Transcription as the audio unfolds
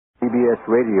CBS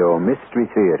Radio Mystery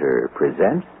Theater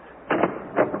presents...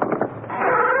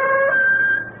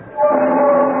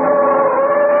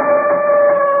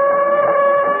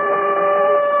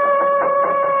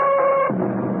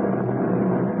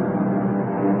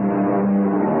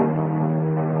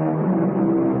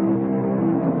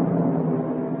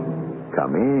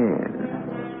 Come in.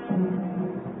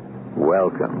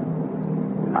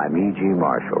 Welcome. I'm E.G.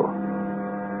 Marshall.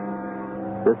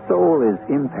 The soul is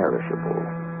imperishable,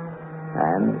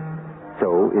 and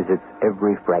so is its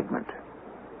every fragment.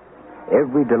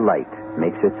 Every delight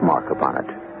makes its mark upon it.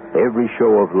 Every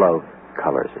show of love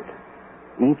colors it.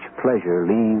 Each pleasure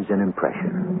leaves an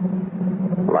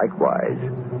impression. Likewise,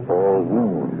 all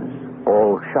wounds,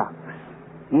 all shocks,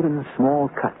 even small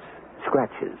cuts,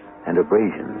 scratches, and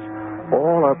abrasions,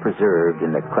 all are preserved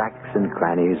in the cracks and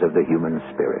crannies of the human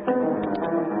spirit.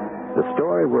 The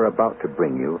story we're about to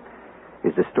bring you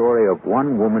is the story of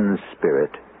one woman's spirit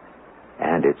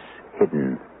and its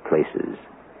hidden places.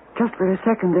 Just for a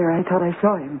second there, I thought I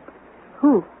saw him.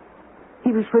 Who?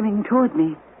 He was swimming toward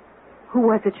me. Who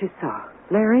was it you saw?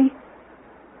 Larry?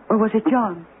 Or was it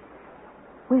John?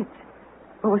 Which?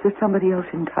 Or was it somebody else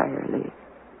entirely?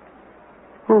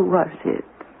 Who was it?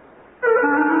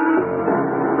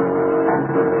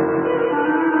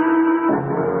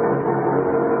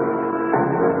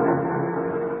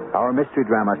 Our mystery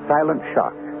drama, Silent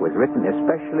Shock, was written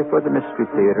especially for the Mystery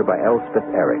Theater by Elspeth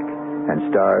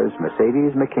and stars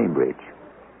Mercedes McCambridge.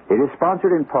 It is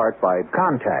sponsored in part by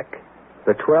Contact,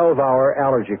 the 12-hour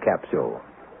allergy capsule,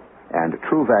 and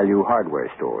True Value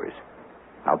hardware stores.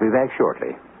 I'll be back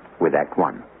shortly with Act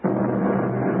One.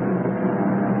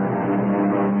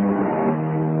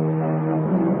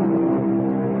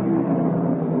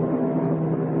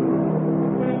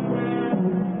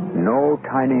 No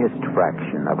tiniest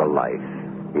fraction of a life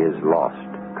is lost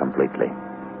completely.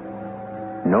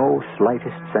 No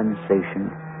slightest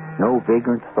sensation, no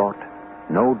vagrant thought,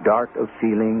 no dart of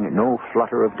feeling, no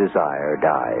flutter of desire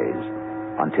dies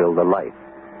until the life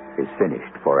is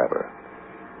finished forever.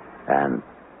 And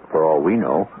for all we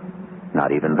know,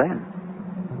 not even then.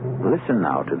 Listen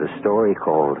now to the story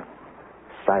called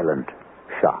Silent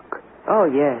Shock. Oh,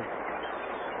 yes.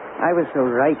 I was so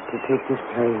right to take this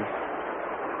place.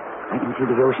 I can see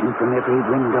the ocean from every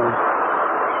window.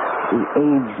 The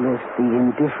ageless, the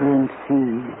indifferent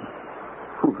sea.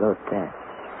 Who wrote that?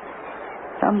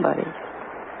 Somebody.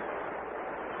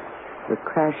 The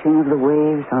crashing of the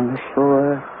waves on the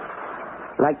shore,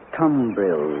 like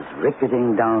tumbrils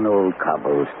ricketing down old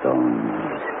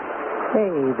cobblestones.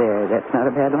 Hey there, that's not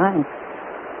a bad line.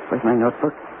 Where's my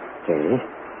notebook? Here it is.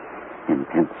 And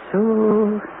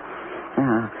pencil.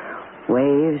 Now,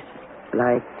 waves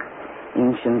like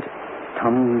ancient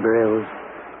tumbrils.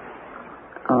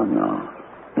 Oh, no.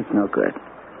 It's no good.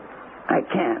 I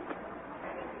can't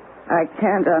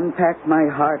unpack my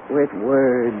heart with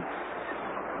words.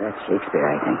 That's Shakespeare,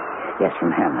 I think. Yes,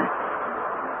 from Hamlet.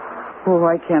 Oh,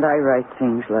 why can't I write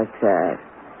things like that?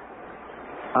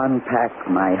 Unpack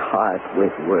my heart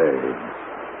with words.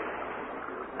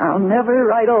 I'll never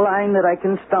write a line that I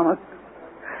can stomach.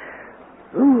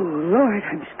 Oh, Lord,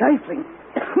 I'm stifling.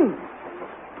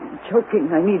 I'm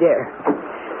choking. I need air.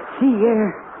 Sea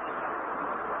air.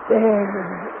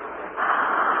 There.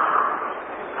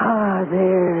 Ah,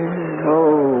 there.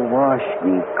 Oh, wash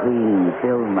me clean.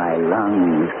 Fill my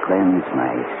lungs. Cleanse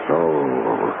my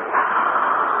soul.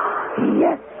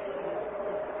 Yes.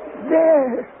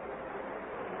 There.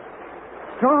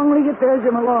 Strongly it bears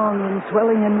him along in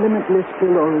swelling and limitless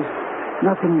billows.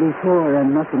 Nothing before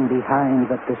and nothing behind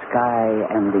but the sky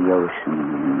and the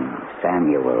ocean.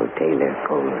 Samuel Taylor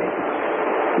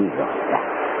Coleridge. He wrote that.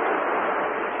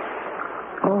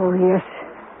 Oh, yes.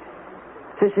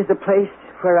 This is the place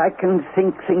where I can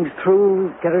think things through,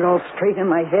 get it all straight in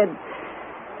my head,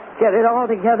 get it all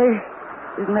together.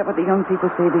 Isn't that what the young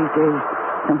people say these days?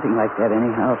 Something like that,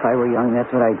 anyhow. If I were young, that's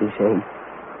what I'd be saying.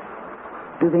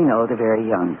 Do they know, the very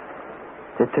young,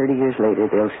 that 30 years later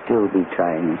they'll still be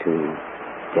trying to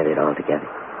get it all together?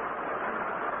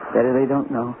 Better they don't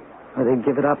know, or they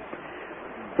give it up,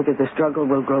 because the struggle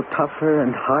will grow tougher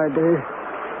and harder,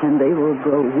 and they will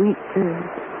grow weaker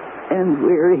and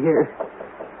wearier.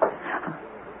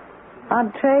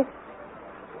 Entree.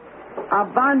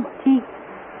 Avanti.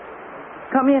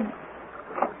 Come in.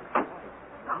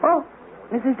 Oh,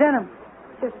 Mrs. Denham.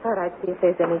 Just thought I'd see if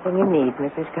there's anything you need,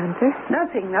 Mrs. Gunther.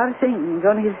 Nothing, not a thing.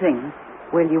 Only a thing.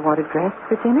 Will you want to dress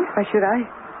for dinner? Why should I?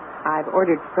 I've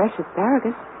ordered fresh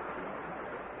asparagus.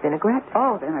 Vinaigrette.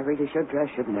 Oh, then I really should dress,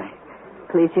 shouldn't I?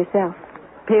 Please yourself.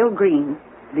 Pale green,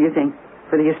 do you think,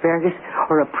 for the asparagus?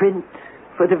 Or a print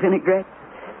for the vinaigrette?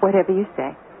 Whatever you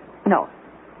say. No.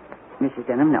 Mrs.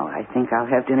 Denham, no. I think I'll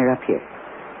have dinner up here.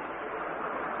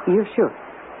 You're sure?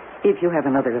 If you have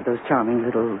another of those charming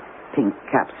little pink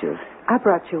capsules. I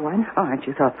brought you one. Oh, aren't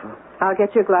you thoughtful? I'll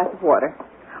get you a glass of water.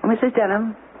 Oh, Mrs.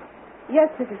 Denham, Yes,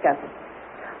 Mrs. Gunther.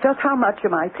 just how much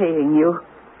am I paying you?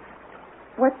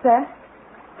 What's that?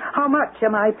 How much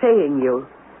am I paying you?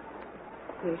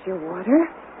 Here's your water,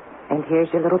 and here's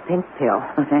your little pink pill.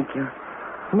 Oh, thank you.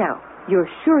 Now, you're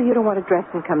sure you don't want to dress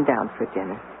and come down for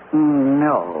dinner?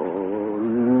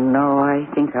 No, I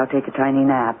think I'll take a tiny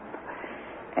nap.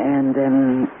 And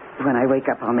then when I wake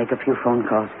up, I'll make a few phone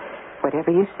calls.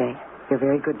 Whatever you say. You're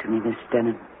very good to me, Miss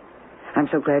Denham. I'm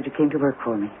so glad you came to work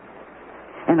for me.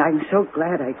 And I'm so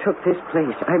glad I took this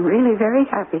place. I'm really very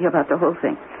happy about the whole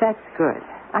thing. That's good.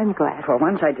 I'm glad. For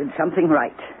once, I did something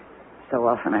right. So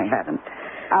often I haven't.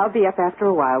 I'll be up after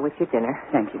a while with your dinner.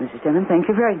 Thank you, Mrs. Denham. Thank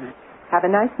you very much. Have a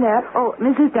nice nap. Oh,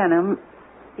 Mrs. Denham,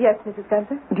 Yes, Mrs.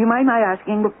 Gunther? do you mind my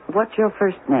asking what's your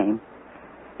first name?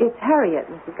 It's Harriet,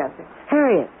 Mrs. Gunther.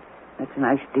 Harriet. That's a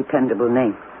nice, dependable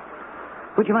name.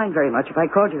 Would you mind very much if I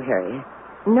called you Harriet?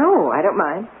 No, I don't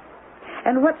mind.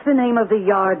 And what's the name of the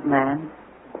yard man?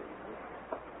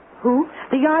 Who?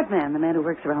 The yard man, the man who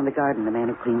works around the garden, the man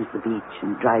who cleans the beach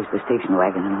and drives the station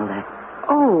wagon and all that.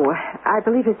 Oh, I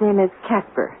believe his name is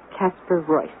Casper. Casper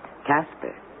Royce.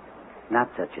 Casper. Not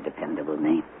such a dependable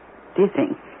name. Do you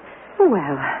think?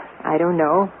 Well, I don't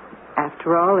know.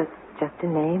 After all, it's just a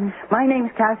name. My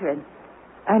name's Catherine.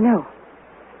 I know.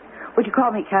 Would you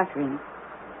call me Catherine?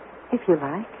 If you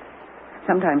like.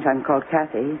 Sometimes I'm called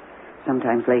Kathy.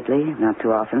 Sometimes lately, not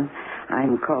too often,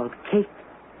 I'm called Kate.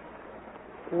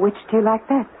 Which do you like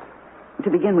best? To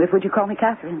begin with, would you call me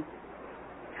Catherine?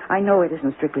 I know it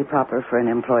isn't strictly proper for an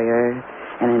employer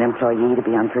and an employee to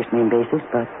be on first-name basis,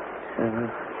 but,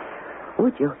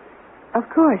 would you? Of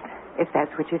course, if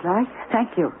that's what you'd like.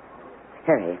 Thank you,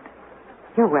 Harriet.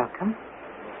 You're welcome.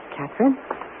 Catherine?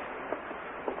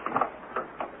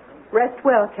 Rest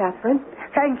well, Catherine.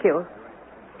 Thank you,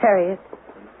 Harriet.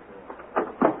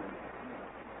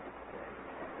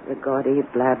 The gaudy,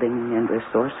 blabbing, and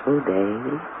resourceful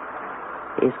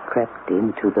day is crept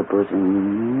into the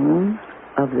bosom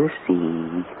of the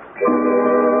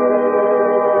sea.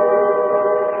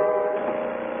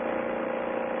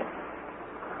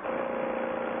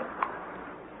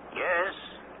 Yes?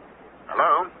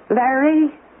 Hello? Larry,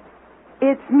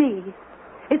 it's me.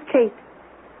 It's Kate.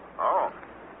 Oh.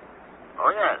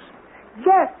 Oh, yes.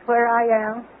 Guess where I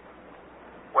am.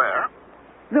 Where?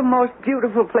 The most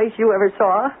beautiful place you ever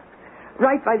saw.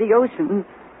 Right by the ocean.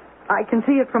 I can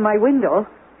see it from my window.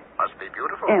 Must be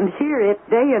beautiful. And hear it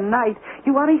day and night.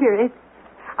 You want to hear it?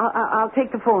 I'll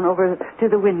take the phone over to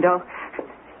the window.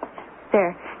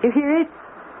 There. You hear it?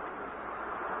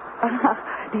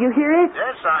 Do you hear it?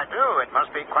 Yes, I do. It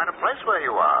must be quite a place where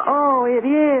you are. Oh, it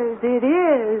is. It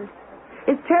is.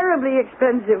 It's terribly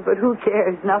expensive, but who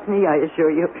cares? Not me, I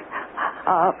assure you.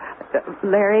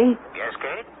 Larry, Yes,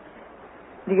 Kate?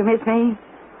 do you miss me?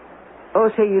 Oh,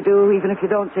 say you do, even if you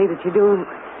don't say that you do.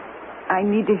 I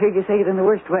need to hear you say it in the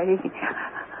worst way.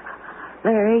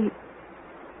 Larry,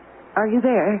 are you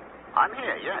there? I'm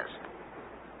here, yes.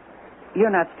 You're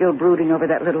not still brooding over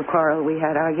that little quarrel we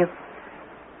had, are you?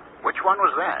 Which one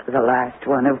was that? The last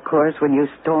one, of course, when you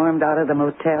stormed out of the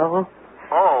motel.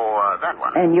 Oh, that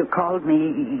one. And you called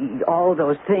me all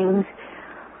those things.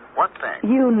 What thing?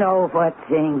 You know what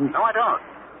things. No, I don't.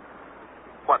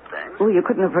 What things? Oh, you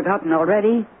couldn't have forgotten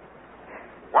already?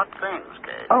 What things,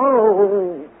 Kate?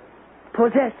 Oh,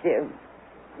 possessive,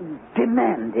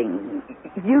 demanding,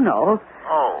 you know.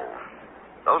 Oh,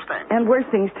 those things. And worse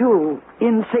things, too.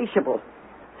 Insatiable,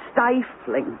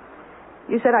 stifling.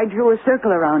 You said I drew a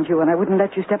circle around you and I wouldn't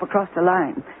let you step across the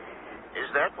line. Is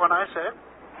that what I said?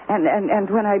 And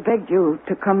when I begged you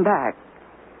to come back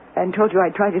and told you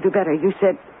I'd try to do better, you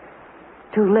said,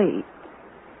 too late.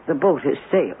 The boat has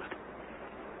sailed.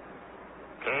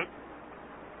 Kate?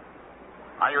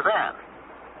 Are you there?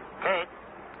 Kate?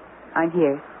 I'm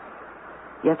here.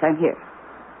 Yes, I'm here.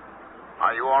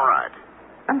 Are you all right?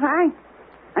 I'm fine.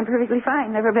 I'm perfectly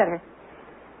fine. Never better.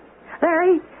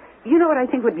 Larry, you know what I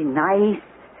think would be nice?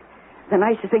 The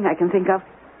nicest thing I can think of?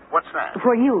 What's that?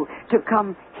 For you to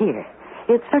come here.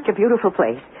 It's such a beautiful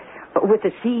place. With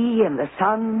the sea and the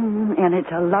sun, and it's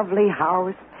a lovely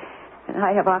house. And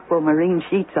I have aquamarine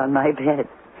sheets on my bed.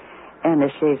 And a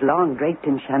chaise longue draped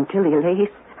in Chantilly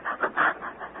lace.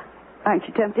 Aren't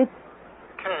you tempted?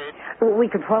 Kate? We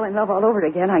could fall in love all over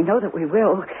again. I know that we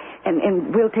will.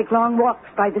 And we'll take long walks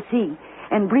by the sea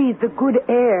and breathe the good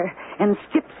air and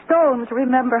skip stones.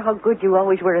 Remember how good you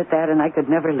always were at that, and I could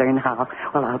never learn how.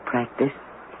 Well, I'll practice.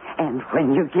 And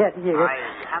when you get here... I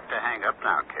have to hang up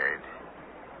now, Kate.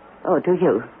 Oh, do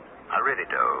you? I really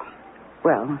do.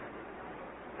 Well,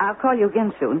 I'll call you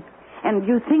again soon. And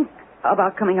you think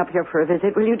about coming up here for a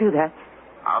visit. Will you do that?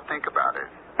 I'll think about it.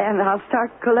 And I'll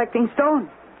start collecting stones.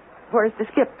 Where's the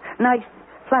skip? Nice,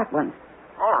 flat ones.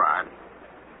 All right.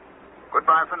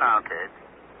 Goodbye for now, Kate.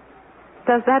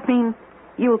 Does that mean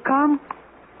you'll come?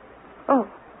 Oh,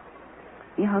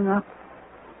 he hung up.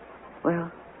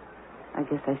 Well, I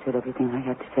guess I said everything I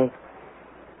had to say.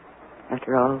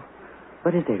 After all,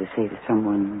 what is there to say to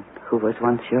someone who was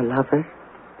once your lover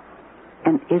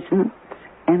and isn't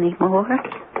anymore?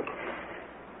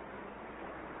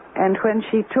 And when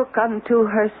she took unto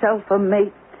herself a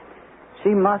mate, she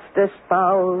must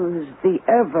espouse the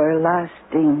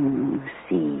everlasting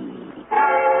sea.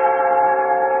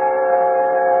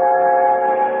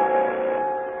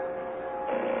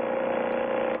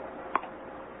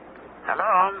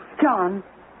 Hello? John,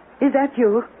 is that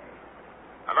you?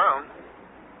 Hello?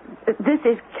 This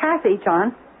is Kathy,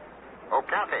 John. Oh,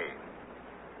 Kathy.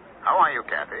 How are you,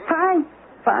 Kathy?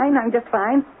 Fine, I'm just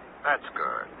fine. That's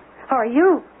good. How are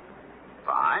you?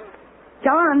 Fine.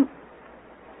 John,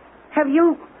 have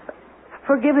you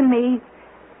forgiven me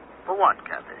For what,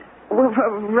 Kathy?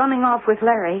 for running off with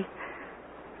Larry?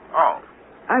 Oh,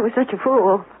 I was such a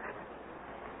fool.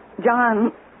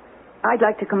 John, I'd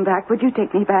like to come back. Would you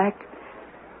take me back?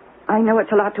 I know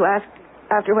it's a lot to ask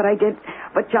after what I did,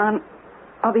 but John,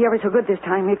 I'll be ever so good this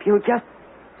time if you'll just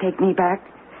take me back.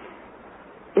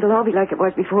 It'll all be like it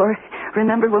was before.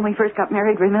 Remember when we first got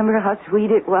married? Remember how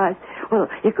sweet it was? Well,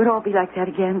 it could all be like that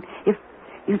again if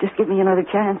you just give me another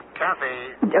chance.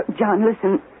 Kathy. John,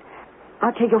 listen.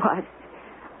 I'll tell you what.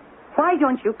 Why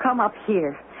don't you come up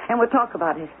here and we'll talk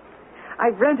about it?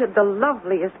 I've rented the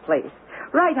loveliest place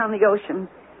right on the ocean.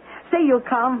 Say you'll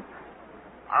come.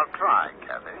 I'll try,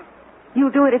 Kathy.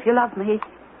 You'll do it if you love me.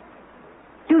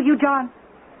 Do you, John?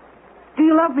 Do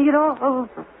you love me at all? Oh.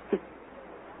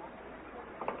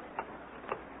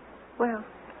 Well,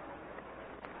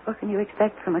 what can you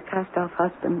expect from a cast-off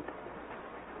husband?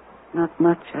 Not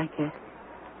much, I guess.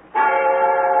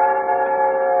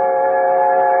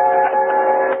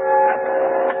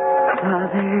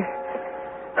 Father,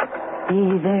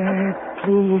 be there,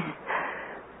 please.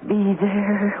 Be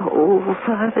there. Oh,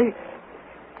 Father.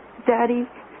 Daddy,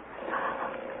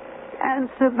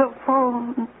 answer the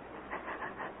phone.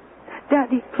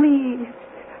 Daddy, please.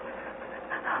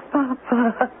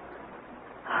 Papa.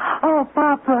 Oh,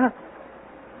 Papa.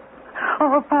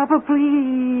 Oh, Papa,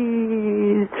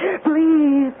 please.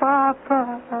 Please,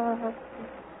 Papa.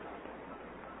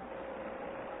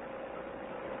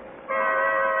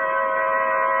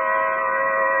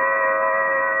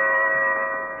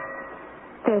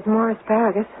 There's more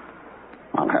asparagus.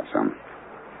 I'll have some.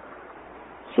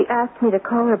 She asked me to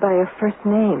call her by her first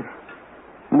name.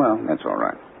 Well, that's all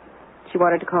right. She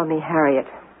wanted to call me Harriet.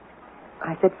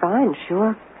 I said, fine,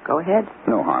 sure. Go ahead.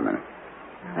 No harm in it.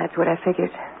 That's what I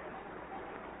figured.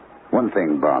 One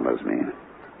thing bothers me.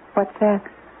 What's that?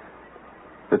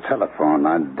 The telephone.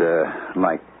 I'd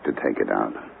like to take it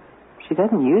out. She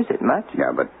doesn't use it much.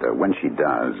 Yeah, but when she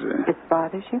does... It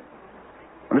bothers you?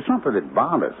 Well, it's not that it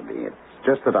bothers me. It's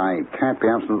just that I can't be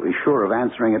absolutely sure of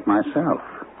answering it myself.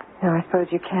 No, I suppose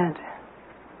you can't.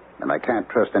 And I can't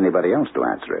trust anybody else to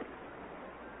answer it.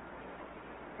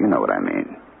 You know what I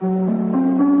mean.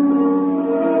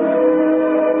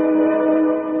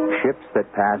 Ships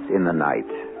that pass in the night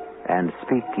and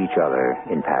speak to each other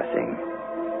in passing.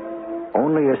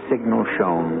 Only a signal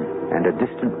shown and a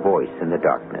distant voice in the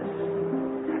darkness.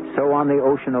 So on the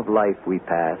ocean of life we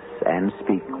pass and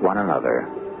speak one another.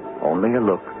 Only a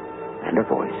look and a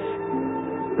voice.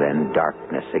 Then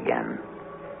darkness again.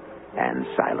 And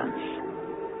silence.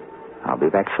 I'll be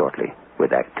back shortly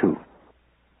with Act 2.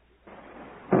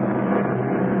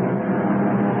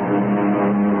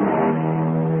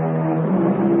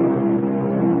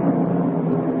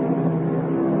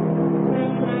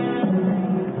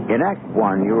 In Act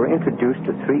 1, you were introduced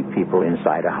to 3 people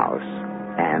inside a house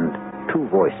and 2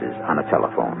 voices on a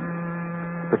telephone.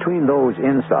 Between those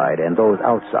inside and those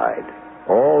outside,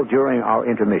 all during our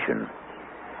intermission,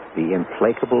 the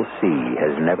implacable sea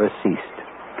has never ceased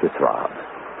to throb.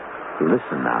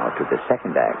 Listen now to the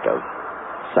second act of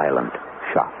Silent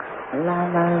Shock. La,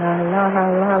 la, la, la,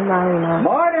 la, la, la.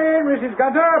 Morning, Mrs.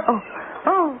 Gunter.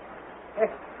 Oh.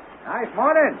 Nice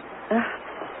morning.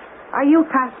 Are you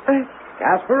Casper?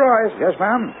 Casper Royce. Yes,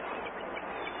 ma'am.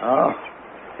 Oh,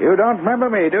 you don't remember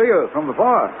me, do you, from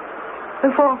before?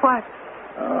 Before what?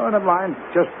 Oh, never mind.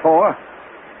 Just before.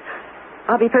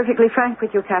 I'll be perfectly frank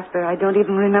with you, Casper. I don't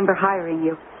even remember hiring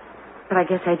you. But I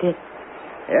guess I did.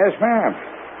 Yes, ma'am.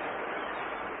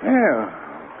 Yeah.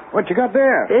 What you got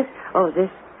there? This? Oh, this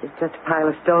It's just a pile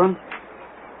of stone.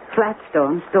 Flat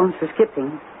stones, stones for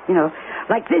skipping. You know,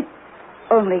 like this.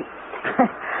 Only...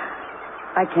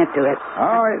 I can't do it.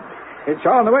 Oh, it's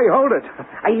all in the way you hold it.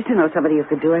 I used to know somebody who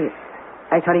could do it.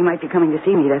 I thought he might be coming to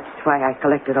see me. That's why I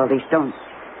collected all these stones.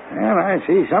 Well, I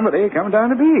see somebody coming down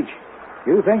the beach.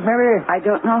 You think, Mary? I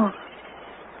don't know.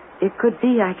 It could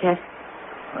be, I guess.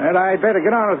 Well, I'd better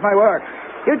get on with my work.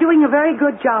 You're doing a very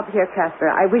good job here, Casper.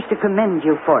 I wish to commend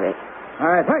you for it.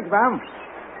 Thanks, Mom.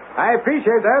 I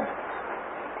appreciate that.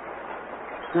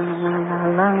 La, la, la,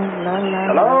 la, la, la.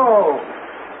 Hello.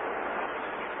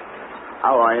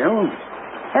 How are you?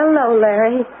 Hello,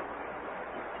 Larry.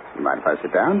 You mind if I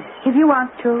sit down? If you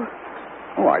want to,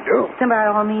 Oh, I do. then by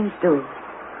all means do.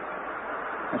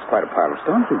 That's quite a pile of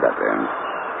stones you got there.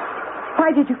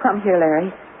 Why did you come here,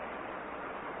 Larry?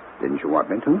 Didn't you want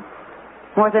me to?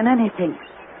 More than anything.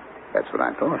 That's what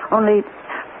I thought. Only,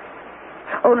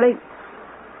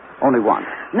 Only one.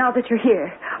 now that you're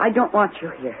here, I don't want you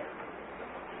here.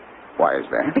 Why is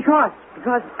that? Because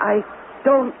I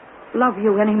don't love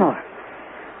you anymore.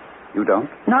 You don't?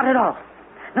 Not at all.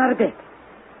 Not a bit.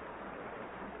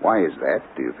 Why is that,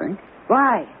 do you think?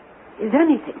 Why is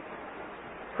anything?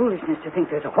 Foolishness to think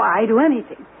there's a why to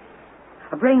anything.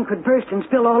 A brain could burst and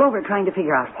spill all over trying to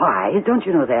figure out why. Don't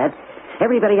you know that?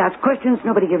 Everybody asks questions,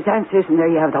 nobody gives answers, and there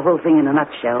you have the whole thing in a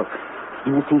nutshell.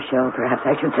 In a seashell, perhaps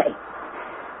I should say.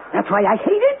 That's why I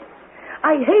hate it.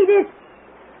 I hate it.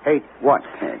 Hate what,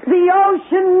 Kate? The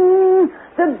ocean!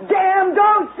 The damned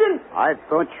ocean! I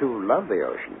thought you loved the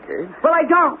ocean, Kate. Well, I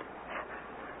don't.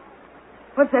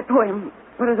 What's that poem?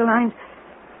 What are the lines?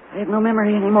 I have no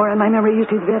memory anymore, and my memory used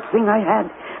to be the best thing I had.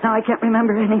 Now I can't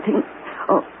remember anything.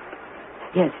 Oh,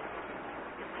 yes.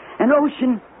 An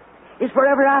ocean is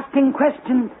forever asking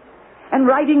questions and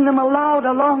writing them aloud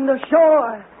along the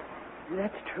shore.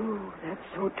 That's true. That's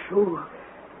so true.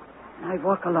 I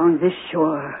walk along this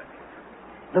shore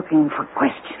looking for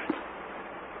questions.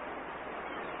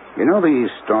 You know the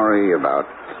story about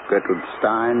Gertrude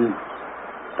Stein,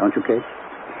 don't you, Kate?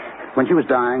 When she was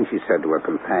dying, she said to her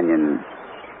companion,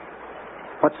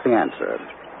 "What's the answer?"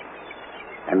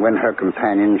 And when her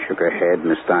companion shook her head,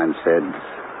 Miss Stein said,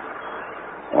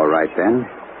 "All right then,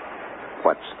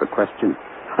 what's the question?"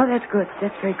 Oh, that's good.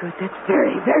 That's very good. That's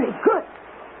very, very good.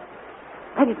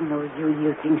 I didn't know you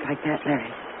knew things like that,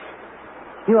 Larry.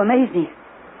 You amaze me.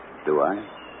 Do I?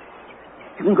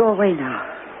 You can go away now.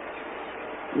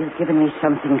 You've given me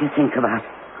something to think about.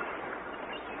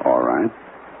 All right.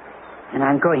 And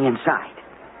I'm going inside.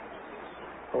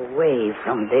 Away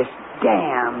from this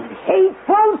damned,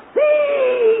 hateful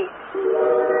sea!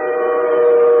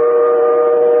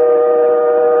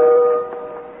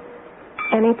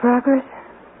 Any progress?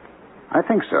 I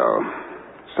think so.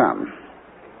 Some.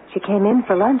 She came in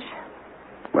for lunch.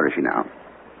 Where is she now?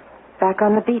 Back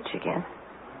on the beach again.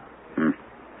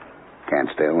 Can't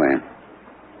stay away.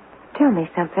 Tell me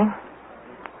something.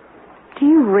 Do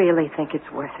you really think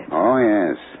it's worth it? Oh,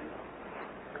 yes.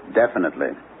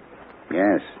 Definitely.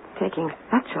 Yes. Taking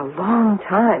such a long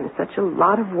time, such a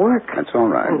lot of work. That's all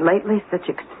right. And lately such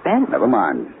expense. Never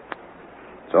mind.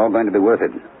 It's all going to be worth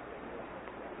it.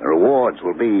 The rewards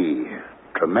will be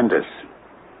tremendous.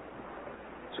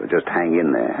 So just hang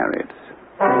in there, Harriet.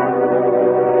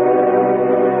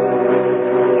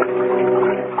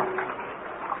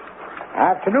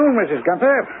 Afternoon, Mrs.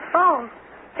 Gunther. Oh,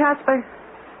 Casper.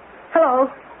 Hello.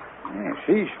 Yeah,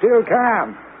 she's still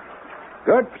calm.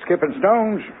 Good for skipping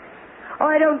stones. Oh,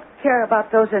 I don't care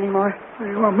about those anymore.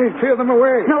 You want me to clear them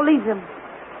away? No, leave them.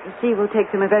 The sea will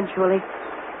take them eventually.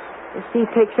 The sea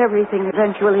takes everything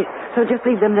eventually, so just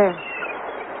leave them there.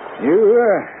 You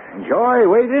enjoy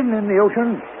wading in the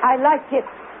ocean? I like it.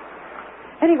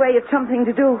 Anyway, it's something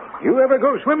to do. You ever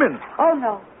go swimming? Oh,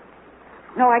 no.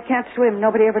 No, I can't swim.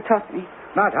 Nobody ever taught me.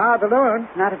 Not hard to learn.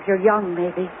 Not if you're young,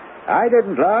 maybe. I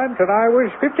didn't learn till I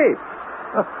was 50.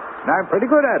 And I'm pretty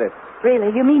good at it.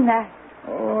 Really? You mean that?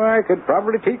 Oh, I could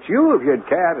probably teach you if you'd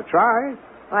care to try.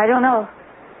 I don't know.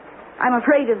 I'm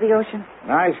afraid of the ocean.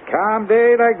 Nice calm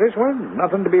day like this one.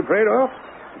 Nothing to be afraid of.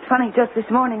 It's funny, just this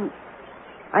morning,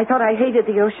 I thought I hated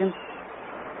the ocean.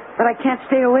 But I can't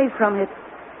stay away from it.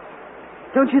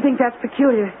 Don't you think that's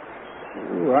peculiar?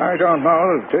 Ooh, I don't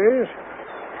know if it is.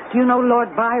 Do you know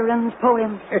Lord Byron's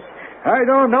poems? I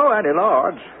don't know any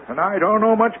lords, and I don't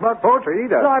know much about poetry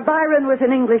either. Lord Byron was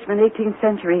an Englishman, 18th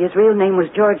century. His real name was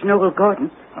George Noble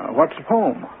Gordon. What's the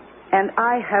poem? And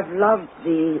I have loved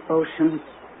thee, ocean,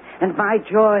 and my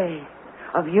joy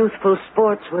of youthful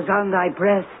sports was on thy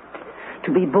breast,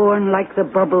 to be borne like the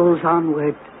bubbles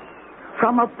onward.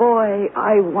 From a boy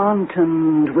I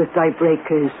wantoned with thy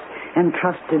breakers, and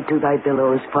trusted to thy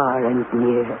billows far and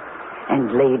near.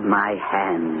 and laid my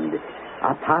hand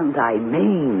upon thy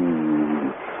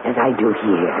mane, as I do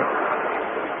here.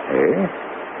 Eh?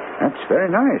 That's very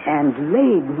nice. And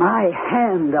laid my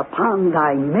hand upon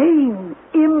thy mane.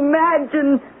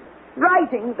 Imagine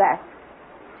writing that.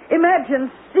 Imagine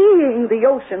seeing the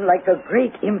ocean like a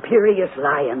great imperious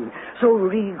lion, so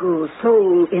regal,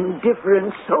 so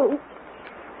indifferent, so...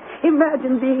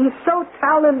 Imagine being so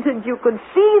talented you could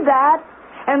see that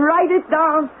and write it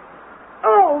down.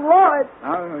 Oh, Lord.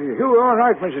 Now, you all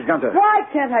right, Mrs. Gunther? Why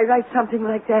can't I write something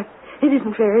like that? It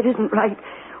isn't fair. It isn't right.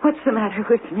 What's the matter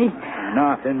with me?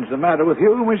 Nothing's the matter with you,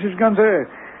 Mrs. Gunther.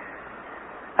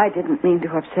 I didn't mean to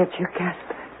upset you,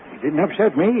 Casper. You didn't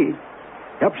upset me.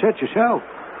 You upset yourself.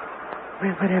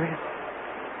 Well, whatever.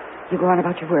 You go on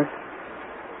about your work.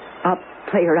 I'll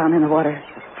play around in the water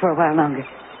for a while longer.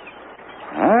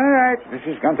 All right,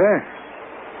 Mrs. Gunther.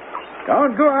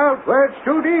 Don't go out where it's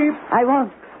too deep. I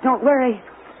won't. Don't worry.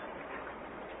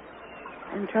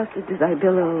 Entrusted to thy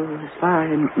billows far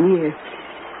and near,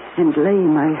 and lay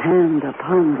my hand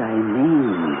upon thy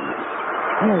mane,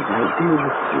 as I do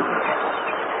here.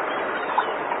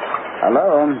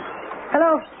 Hello.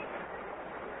 Hello.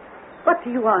 What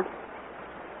do you want?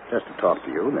 Just to talk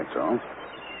to you, that's all.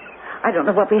 I don't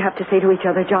know what we have to say to each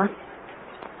other, John.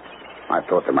 I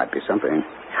thought there might be something.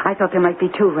 I thought there might be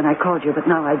too when I called you, but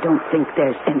now I don't think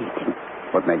there's anything.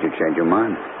 What made you change your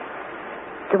mind?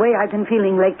 The way I've been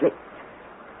feeling lately.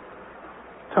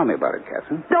 Tell me about it,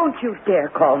 Catherine. Don't you dare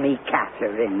call me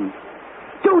Catherine.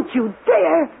 Don't you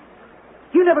dare.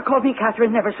 You never called me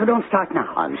Catherine, never, so don't start now.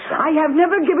 I'm sorry. I have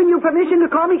never given you permission to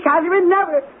call me Catherine,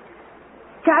 never.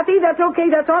 Kathy, that's okay,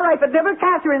 that's all right, but never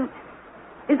Catherine.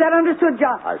 Is that understood,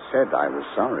 John? I said I was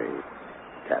sorry,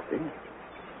 Kathy.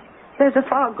 There's a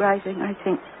fog rising, I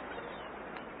think.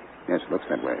 Yes, it looks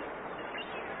that way.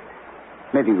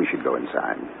 Maybe we should go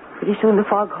inside. Pretty soon the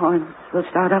foghorns will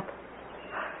start up.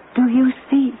 Do you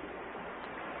see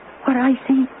what I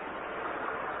see?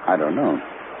 I don't know.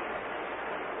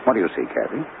 What do you see,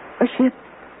 Kathy? A ship.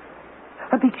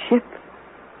 A big ship.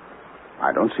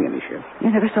 I don't see any ship. You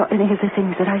never saw any of the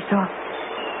things that I saw.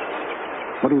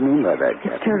 What do you mean by that,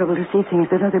 Kathy? It's terrible to see things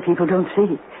that other people don't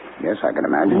see. Yes, I can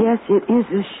imagine. Yes, it is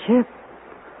a ship.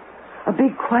 A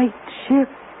big white ship.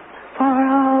 Far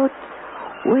out.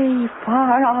 Way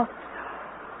far out.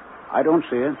 I don't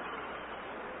see it.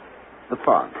 The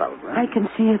fog, probably. I can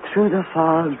see it through the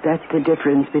fog. That's the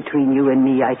difference between you and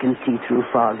me. I can see through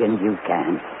fog and you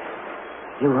can't.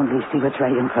 You only see what's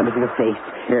right in front of your face.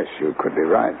 Yes, you could be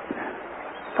right.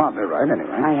 Partly right,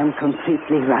 anyway. I am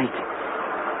completely right.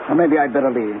 Well, maybe I'd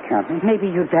better leave, Kathy. Maybe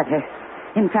you'd better.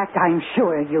 In fact, I'm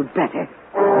sure you'd better.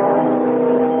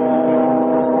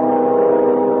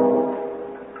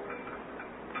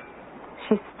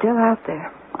 She's still out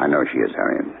there. I know she is,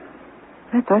 Harriet.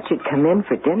 I thought she'd come in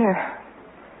for dinner.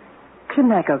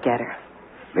 Couldn't I go get her?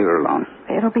 Leave her alone.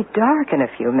 It'll be dark in a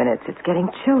few minutes. It's getting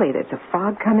chilly. There's a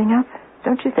fog coming up.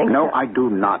 Don't you think No, so? I do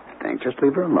not think. Just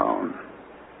leave her alone.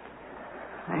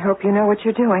 I hope you know what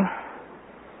you're doing.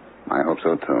 I hope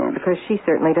so, too. Because she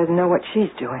certainly doesn't know what she's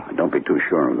doing. Don't be too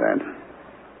sure of that.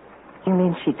 You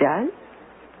mean she does?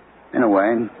 In a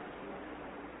way.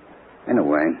 In a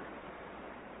way.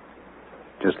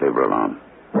 Just leave her alone.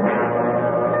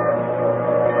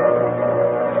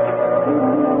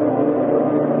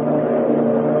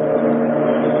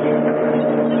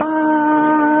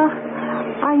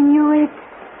 I knew it.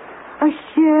 A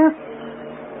ship.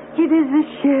 It is a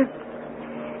ship.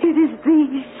 It is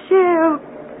the ship.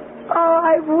 Oh,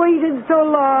 I've waited so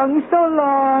long, so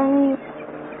long.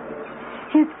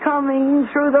 It's coming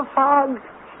through the fog.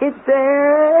 It's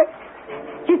there.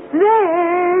 It's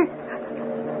there.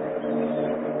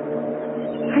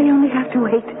 I only have to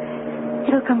wait.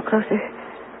 It'll come closer.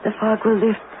 The fog will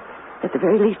lift. At the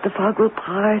very least, the fog will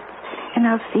part, and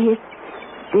I'll see it.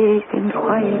 Big and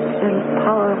white and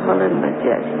powerful and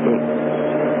majestic.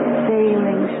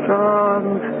 Sailing strong,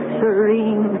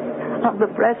 serene, on the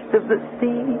breast of the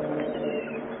sea.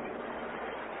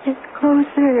 It's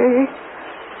closer.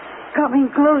 Coming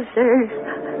closer.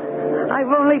 I've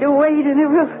only to wait and it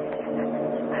will...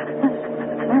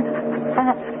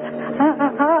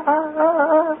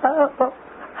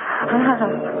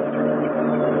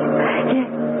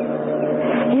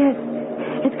 Yes,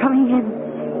 it's coming in.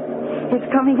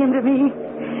 It's coming into me.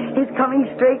 It's coming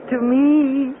straight to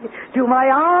me. To my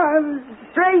arms.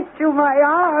 Straight to my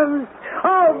arms.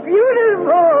 Oh,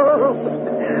 beautiful.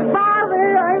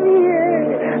 Father, I'm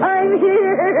here. I'm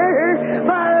here.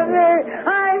 Father,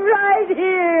 I'm right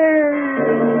here.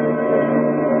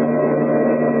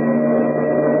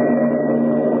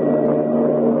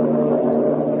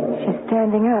 She's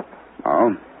standing up.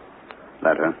 Oh?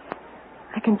 Let her.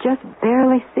 I can just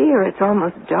barely see her. It's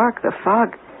almost dark, the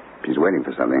fog. She's waiting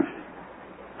for something.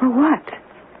 For what?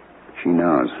 She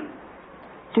knows.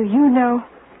 Do you know?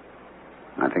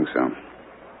 I think so.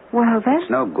 Well, then... It's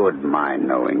no good my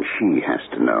knowing. She has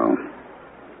to know.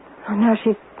 Oh, now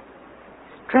she's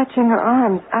stretching her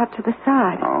arms out to the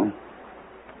side. Oh?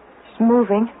 She's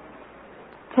moving,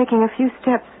 taking a few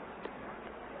steps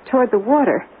toward the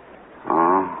water.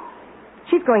 Oh?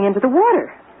 She's going into the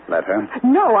water. Let her.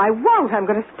 No, I won't. I'm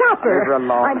going to stop her. Leave her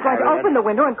alone, I'm going to Harriet. open the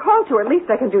window and call to her. At least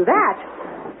I can do that.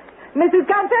 Mrs.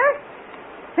 Gunther?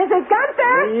 Mrs.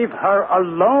 Gunther? Leave her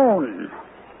alone.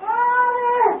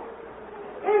 Father!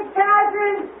 It's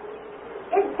Catherine!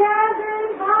 It's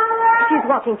Catherine, Father! She's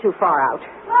walking too far out.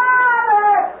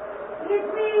 Father! It's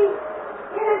me!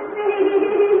 It's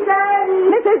me, Daddy!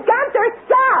 Mrs. Gunther,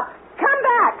 stop! Come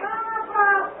back!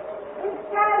 Papa! It's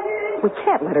Catherine! We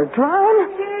can't let her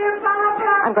drown. Dear Papa!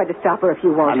 I'm going to stop her if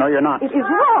you won't. No, you're not. It is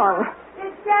wrong.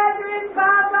 It's Catherine,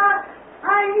 Papa!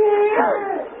 I'm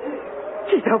here!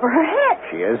 She's over her head.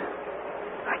 She is?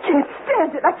 I can't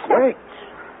stand it. I can't. Wait.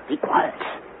 Be quiet.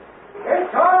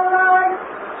 It's all right.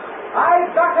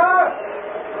 I've got her.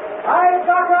 I've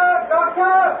got her,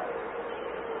 Doctor.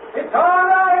 It's all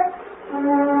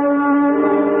right.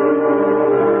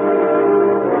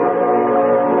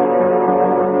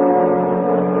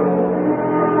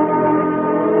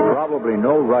 Probably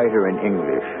no writer in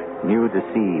English knew the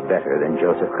sea better than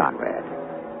Joseph Conrad.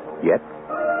 Yet,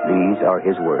 these are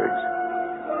his words.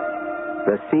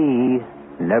 The sea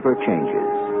never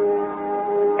changes,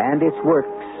 and its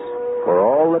works, for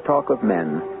all the talk of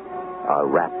men, are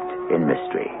wrapped in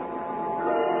mystery.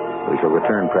 We shall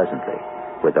return presently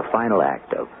with the final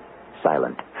act of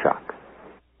Silent Shock.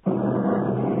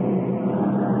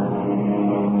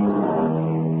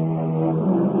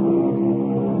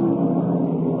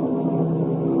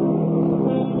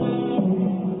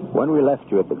 When we left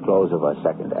you at the close of our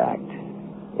second act,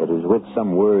 it was with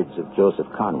some words of Joseph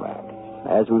Conrad.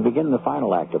 As we begin the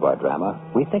final act of our drama,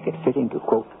 we think it fitting to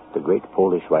quote the great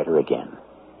Polish writer again.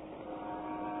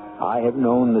 I have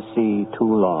known the sea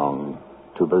too long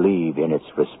to believe in its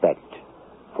respect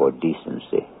for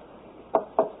decency.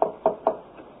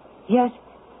 Yes?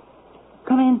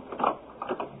 Come in.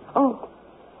 Oh.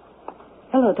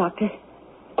 Hello, Doctor.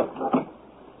 How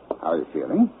are you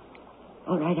feeling?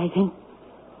 All right, I think.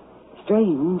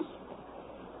 Strange.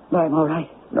 But I'm all right.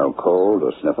 No cold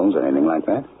or sniffles or anything like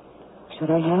that? Should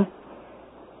I have?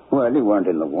 Well, you weren't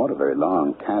in the water very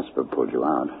long. Casper pulled you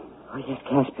out. Oh, yes,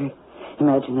 Casper.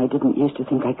 Imagine I didn't used to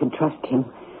think I could trust him.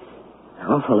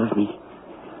 Awful of me.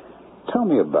 Tell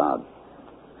me about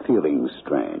feeling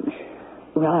strange.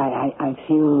 Well, I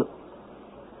feel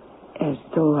as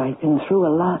though I've been through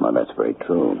a lot. Well, that's very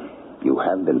true. You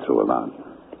have been through a lot.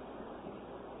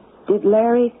 Did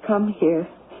Larry come here?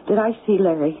 Did I see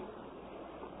Larry?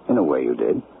 In a way, you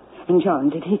did. And John,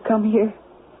 did he come here?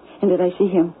 And did I see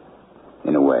him?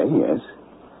 In a way, yes.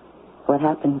 What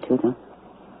happened to them?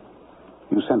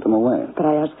 You sent them away. But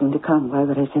I asked them to come. Why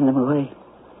would I send them away?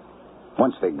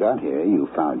 Once they got here, you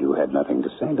found you had nothing to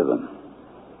say to them.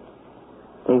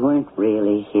 They weren't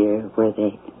really here, were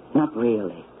they? Not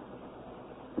really.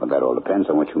 Well, that all depends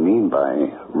on what you mean by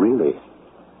really.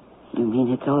 You mean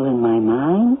it's all in my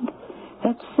mind?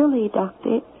 That's silly,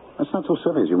 Doctor. That's not so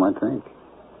silly as you might think.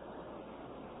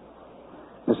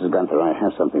 Mrs. Gunther, I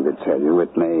have something to tell you.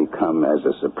 It may come as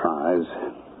a surprise,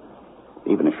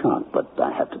 even a shock, but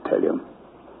I have to tell you.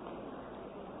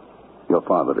 Your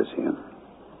father is here.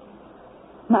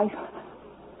 My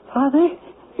father?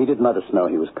 He didn't let us know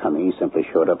he was coming. He simply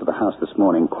showed up at the house this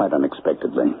morning quite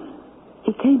unexpectedly.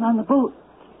 He came on the boat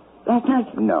last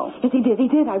night. No. Yes, he did. He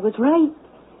did. I was right.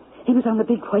 He was on the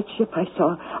big white ship I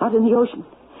saw out in the ocean.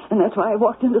 And that's why I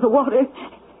walked into the water.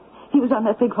 He was on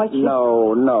that big white ship.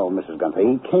 No, Mrs. Gunther.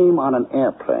 He came on an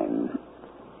airplane.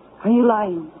 Are you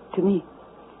lying to me?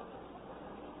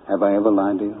 Have I ever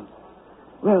lied to you?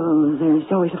 Well,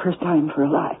 there's always a first time for a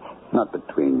lie. Not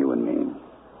between you and me.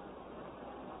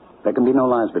 There can be no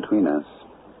lies between us.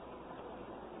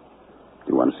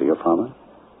 Do you want to see your father?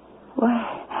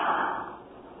 Why,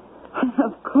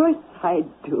 of course I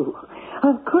do.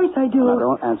 Of course I do. Now,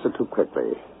 don't answer too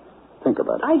quickly. Think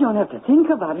about it. I don't have to think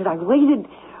about it. I've waited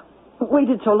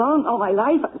so long all my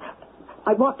life.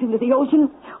 I walked into the ocean.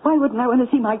 Why wouldn't I want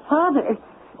to see my father?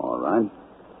 All right.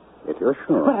 If you're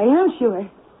sure. But I am sure.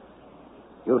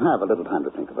 You'll have a little time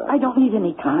to think about it. I don't need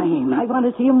any time. I want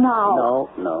to see him now.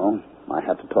 No. I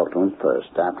have to talk to him first.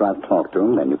 After I've talked to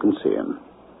him, then you can see him.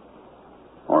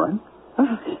 All right?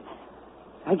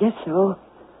 I guess so.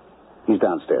 He's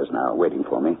downstairs now, waiting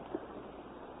for me.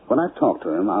 When I've talked to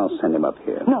him, I'll send him up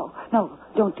here. No,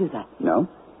 don't do that. No?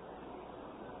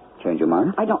 Change your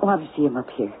mind? I don't want to see him up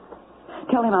here.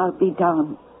 Tell him I'll be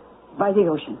down by the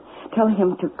ocean. Tell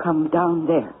him to come down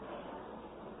there.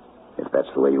 If that's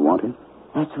the way you want it?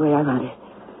 That's the way I want it.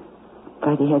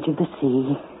 By the edge of the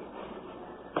sea.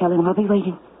 Tell him I'll be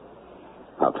waiting.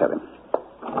 I'll tell him.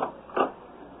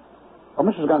 Oh,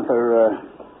 Mrs. Gunther,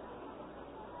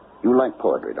 you like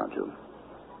poetry, don't you?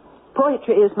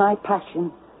 Poetry is my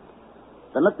passion.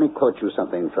 Then let me quote you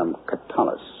something from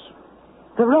Catullus.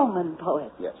 The Roman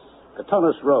poet. Yes.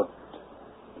 Catullus wrote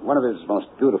one of his most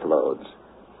beautiful odes.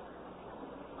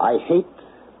 I hate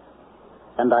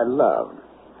and I love.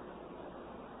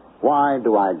 Why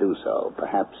do I do so?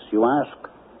 Perhaps you ask.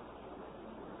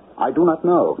 I do not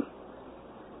know.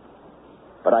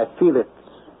 But I feel it,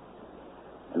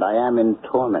 and I am in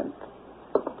torment.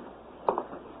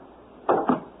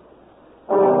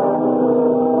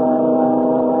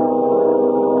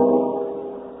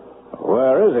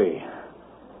 Where is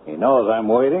he? He knows I'm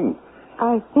waiting.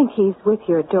 I think he's with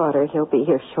your daughter. He'll be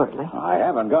here shortly. I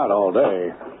haven't got all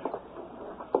day.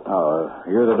 Oh,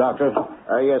 you're the doctor?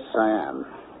 Yes, I am.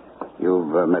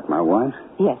 You've met my wife?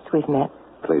 Yes, we've met.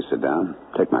 Please sit down.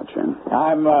 Take my chin.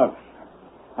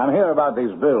 I'm here about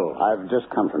these bills. I've just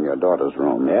come from your daughter's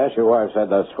room. Yes, your wife said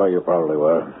that's where you probably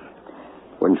were.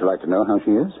 Wouldn't you like to know how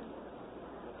she is?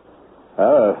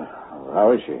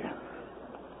 How is she?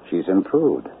 She's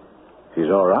improved. She's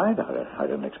all right? I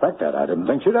didn't expect that. I didn't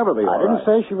think she'd ever be all right. I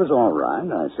didn't say she was all right.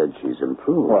 I said she's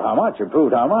improved. Well, how much?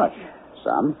 Improved how much?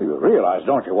 Some. You realize,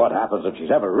 don't you, what happens if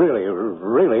she's ever really,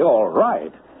 really all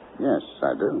right? Yes,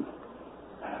 I do.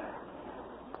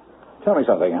 Tell me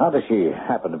something. How does she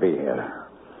happen to be here?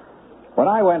 When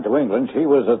I went to England, she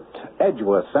was at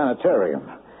Edgeworth Sanitarium.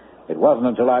 It wasn't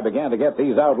until I began to get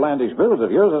these outlandish bills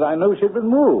of yours that I knew she'd been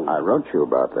moved. I wrote you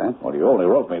about that. Well, you only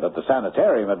wrote me that the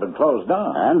sanitarium had been closed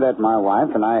down. And that my wife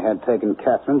and I had taken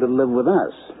Catherine to live with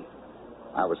us.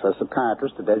 I was her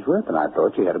psychiatrist at Edgeworth, and I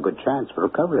thought she had a good chance for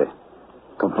recovery.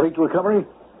 Complete recovery?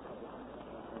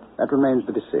 That remains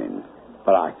to be seen.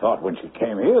 But I thought when she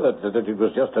came here that it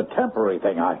was just a temporary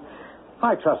thing.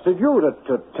 I trusted you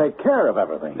to take care of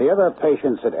everything. The other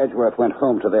patients at Edgeworth went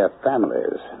home to their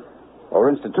families or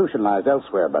institutionalized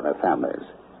elsewhere by their families.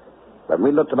 When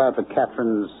we looked about for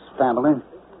Catherine's family,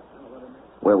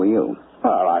 where were you?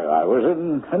 Well, I was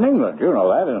in England. You know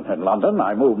that, in London.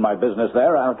 I moved my business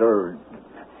there after,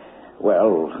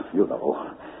 well, you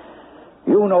know.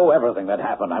 You know everything that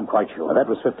happened, I'm quite sure. Well, that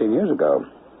was 15 years ago.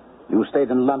 You stayed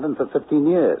in London for 15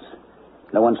 years.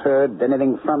 No one's heard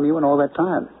anything from you in all that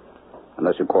time.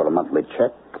 Unless you call a monthly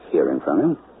check hearing from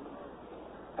you.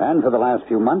 And for the last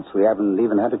few months, we haven't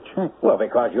even had a check. Well,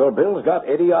 because your bills got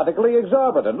idiotically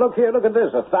exorbitant. Look here, look at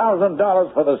this.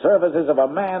 $1,000 for the services of a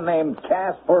man named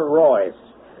Casper Royce.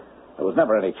 There was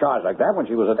never any charge like that when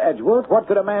she was at Edgeworth. What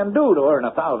could a man do to earn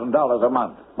 $1,000 a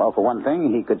month? Well, for one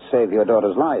thing, he could save your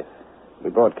daughter's life. We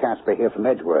brought Casper here from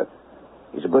Edgeworth.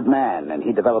 He's a good man, and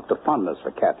he developed a fondness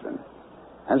for Catherine.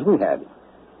 As we had.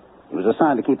 He was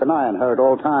assigned to keep an eye on her at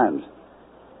all times.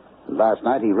 And last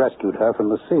night, he rescued her from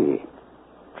the sea.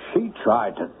 She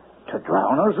tried to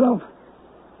drown herself?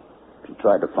 She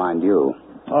tried to find you.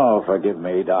 Oh, forgive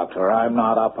me, Doctor. I'm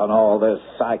not up on all this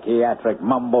psychiatric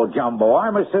mumbo-jumbo.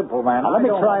 I'm a simple man. Now, let me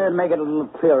try and make it a little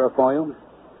clearer for you.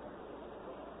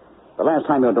 The last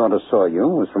time your daughter saw you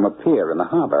was from a pier in the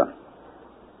harbor.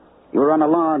 You were on a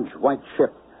large white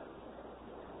ship.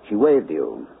 She waved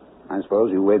you. I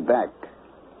suppose you waved back.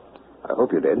 I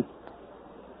hope you did.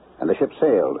 And the ship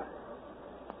sailed.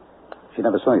 She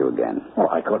never saw you again. Well,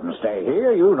 I couldn't stay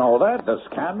here. You know that. The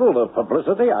scandal, the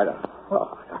publicity. I'd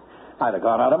have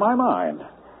gone out of my mind.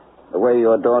 The way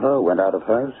your daughter went out of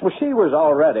hers? Well, she was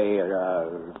already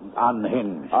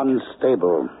unhinged.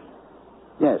 Unstable.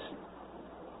 Yes.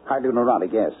 Highly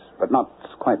neurotic, yes. But not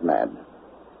quite mad.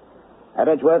 At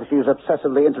Edgeworth, she was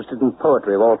obsessively interested in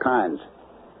poetry of all kinds.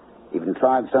 Even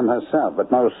tried some herself, but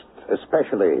most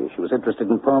especially, she was interested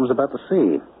in poems about the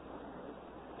sea.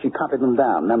 She copied them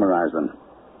down, memorized them.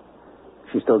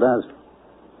 She still does,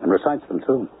 and recites them,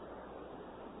 too.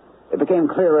 It became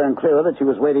clearer and clearer that she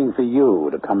was waiting for you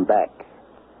to come back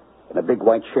in a big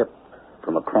white ship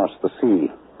from across the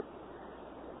sea.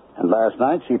 And last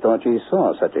night, she thought she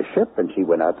saw such a ship, and she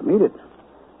went out to meet it.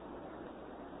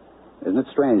 Isn't it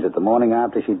strange that the morning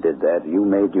after she did that, you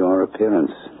made your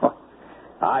appearance? Oh,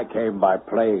 I came by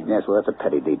plane. Yes, well, that's a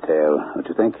petty detail, don't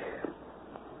you think?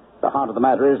 The heart of the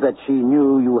matter is that she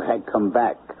knew you had come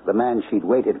back. The man she'd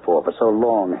waited for so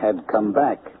long had come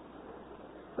back.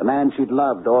 The man she'd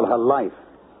loved all her life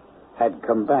had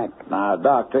come back. Now,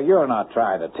 Doctor, you're not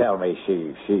trying to tell me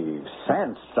she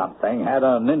sensed something, had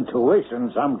an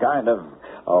intuition, some kind of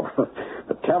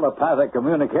telepathic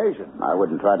communication. I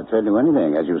wouldn't try to tell you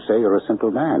anything. As you say, you're a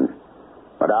simple man.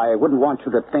 But I wouldn't want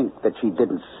you to think that she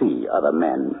didn't see other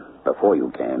men before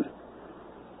you came.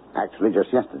 Actually,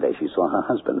 just yesterday, she saw her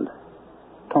husband.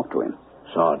 Talk to him.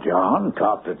 Saw John?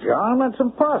 Talked to John? That's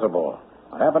impossible.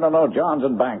 I happen to know John's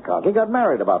in Bangkok. He got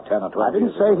married about 10 or 12 I didn't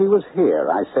years say ago. he was here.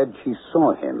 I said she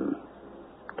saw him.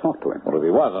 Talk to him. Well, if he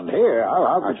wasn't here,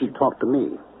 how could she talk to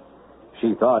me?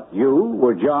 She thought you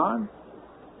were John?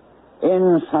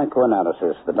 In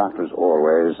psychoanalysis, the doctor's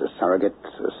always a surrogate,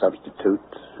 a substitute,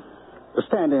 a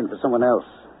stand-in for someone else.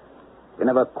 We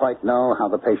never quite know how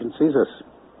the patient sees us.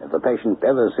 If the patient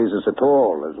ever sees us at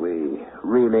all as we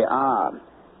really are,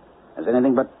 as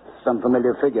anything but some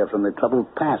familiar figure from the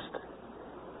troubled past.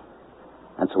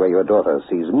 That's the way your daughter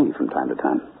sees me from time to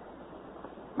time.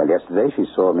 But yesterday she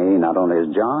saw me not only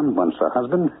as John, once her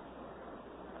husband,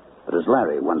 but as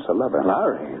Larry, once her lover.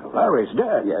 Larry? Larry's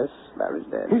dead? Yes, Larry's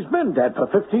dead. He's been dead for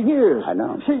 15 years. I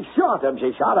know. She shot him.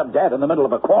 She shot him dead in the middle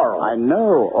of a quarrel. I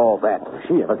know all that. If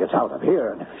she ever gets out of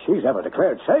here, and if she's ever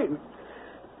declared Satan,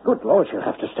 good Lord, she'll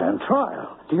have to stand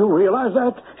trial. Do you realize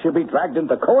that? She'll be dragged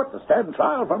into court to stand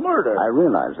trial for murder. I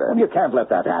realize that. And you can't let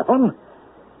that happen.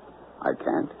 I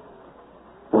can't.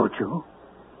 Would you?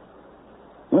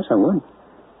 Yes, I would.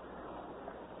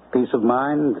 Peace of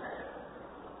mind,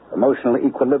 emotional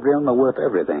equilibrium are worth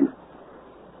everything.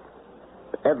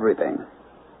 Everything.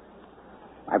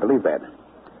 I believe that.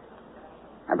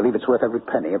 I believe it's worth every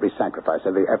penny, every sacrifice,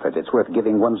 every effort. It's worth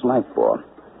giving one's life for.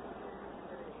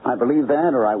 I believe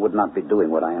that, or I would not be doing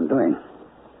what I am doing.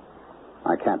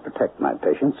 I can't protect my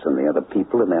patients and the other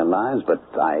people in their lives, but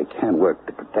I can work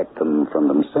to protect them from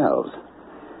themselves.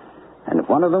 And if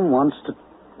one of them wants to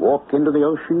walk into the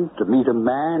ocean to meet a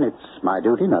man, it's my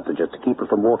duty not to just to keep her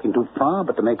from walking too far,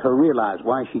 but to make her realize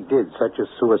why she did such a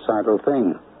suicidal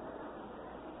thing.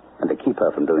 And to keep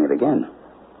her from doing it again.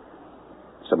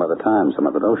 Some other time, some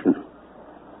other ocean.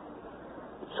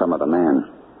 Some other man.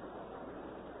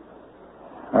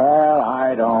 Well,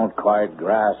 I don't quite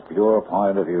grasp your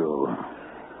point of view.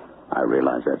 I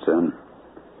realize that, sir.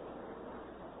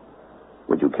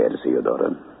 Would you care to see your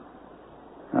daughter?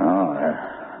 Oh,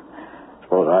 I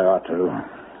suppose I ought to.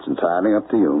 It's entirely up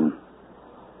to you.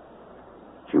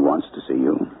 She wants to see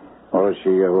you. Well,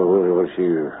 will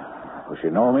she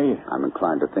know me? I'm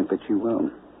inclined to think that she will.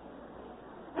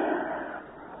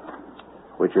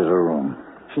 Which is her room?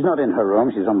 She's not in her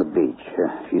room. She's on the beach.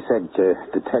 She said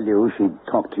to tell you she'd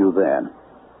talk to you there.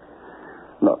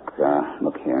 Look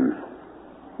here.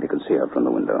 You can see her from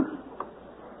the window.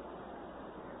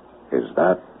 Is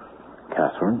that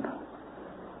Catherine?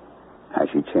 Has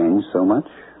she changed so much?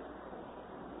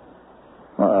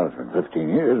 Well, it's been 15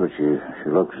 years, but she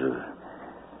looks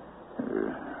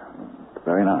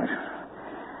very nice.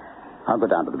 I'll go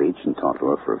down to the beach and talk to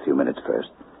her for a few minutes first.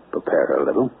 Prepare her a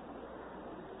little.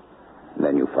 And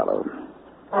then you follow.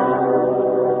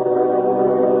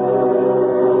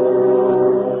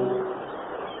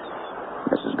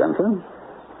 Mrs. Gunther?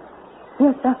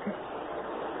 Yes, Doctor.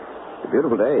 It's a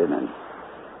beautiful day, isn't it?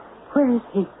 Where is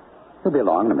he? He'll be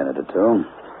along in a minute or two.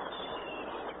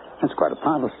 That's quite a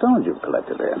pile of stones you've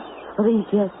collected there. Oh, these,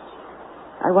 yes.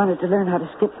 I wanted to learn how to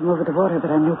skip them over the water,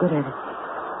 but I'm no good at it.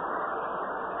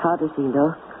 How does he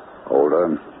look?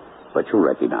 Older, but you'll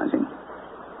recognize him.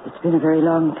 It's been a very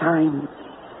long time.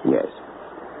 Yes.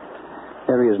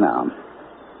 There he is now,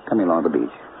 coming along the beach.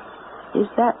 Is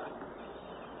that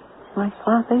my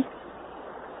father?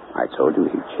 I told you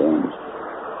he'd changed.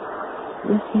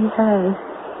 Yes, he has.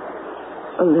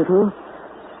 A little.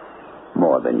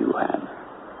 More than you have.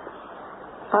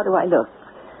 How do I look?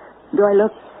 Do I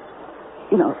look,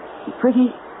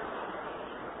 pretty?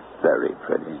 Very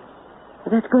pretty. Well,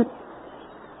 that's good.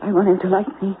 I want him to like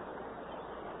me.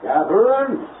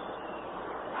 Catherine?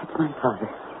 That's my father.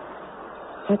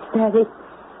 That's Daddy.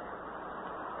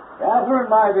 Catherine,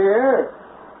 my dear.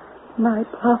 My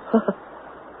papa.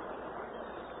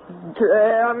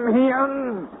 Damn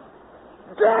him!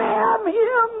 Damn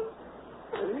him!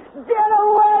 Get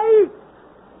away!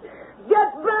 Get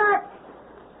back!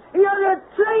 You're a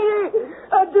traitor,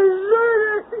 a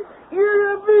deserter, you're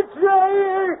a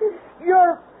betrayer,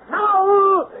 you're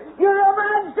foul, you're a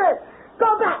monster!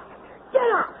 Go back! Get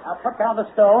up! Now put down the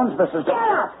stones, Mrs. Get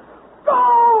up! Go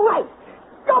away!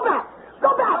 Go back!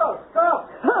 Go back! Stop!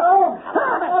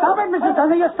 Stop it, Mrs.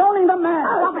 Dunley. You're stoning the man.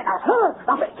 Stop it!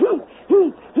 Stop it!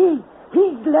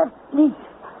 He left me.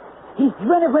 He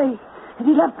went away, and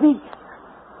he left me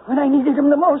when I needed him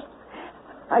the most.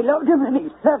 I loved him, and he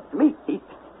left me.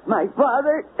 my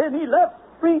father, and he left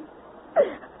me.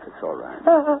 It's all right.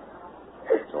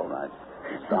 It's all right.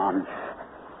 It's gone.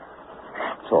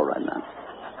 It's all right now.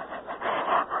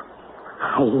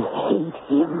 I hate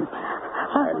him.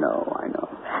 I know.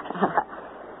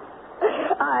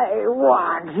 I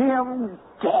want him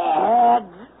dead.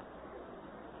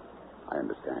 I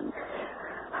understand.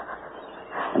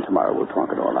 And tomorrow we'll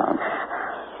talk it all out.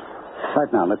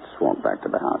 Right now, let's walk back to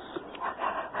the house.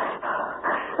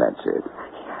 That's it.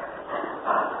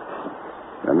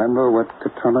 Remember what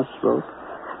Catullus wrote?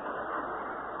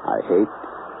 I hate,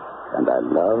 and I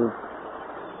love,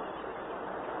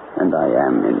 and I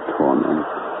am in torment.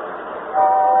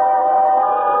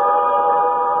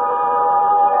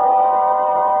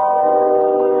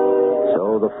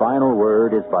 So the final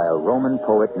word is by a Roman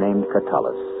poet named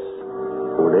Catullus,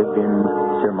 who lived in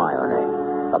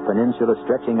Sirmione, a peninsula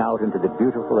stretching out into the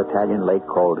beautiful Italian lake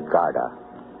called Garda.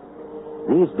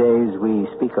 These days we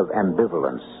speak of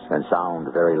ambivalence and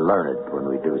sound very learned when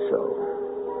we do so.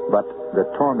 But the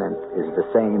torment is the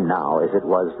same now as it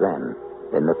was then,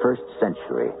 in the 1st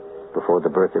century, before the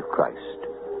birth of Christ.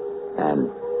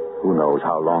 And who knows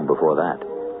how long before that.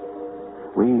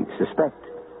 We suspect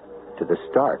to the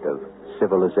start of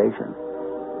civilization.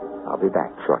 I'll be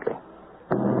back shortly.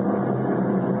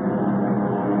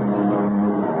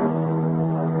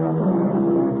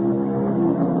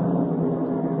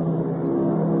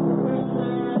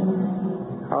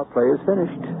 Our play is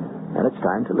finished, and it's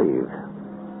time to leave.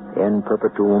 In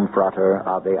perpetuum frater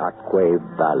ave atque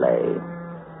ballet.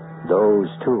 Those,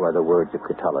 too, are the words of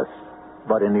Catullus,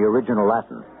 but in the original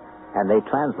Latin, and they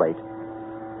translate,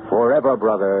 forever,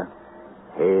 brother,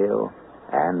 hail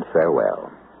and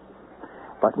farewell.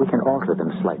 But we can alter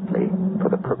them slightly for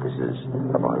the purposes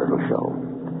of our little show.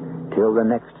 Till the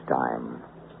next time,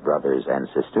 brothers and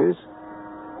sisters,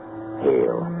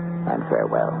 hail and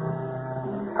farewell.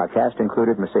 Our cast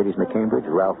included Mercedes McCambridge,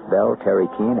 Ralph Bell, Terry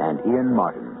Keane, and Ian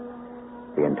Martin.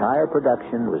 The entire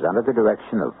production was under the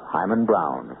direction of Hyman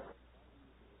Brown.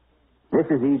 This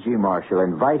is E.G. Marshall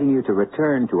inviting you to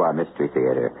return to our Mystery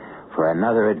Theater for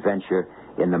another adventure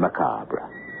in the macabre.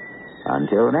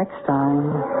 Until next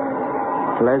time,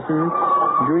 pleasant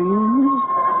dreams.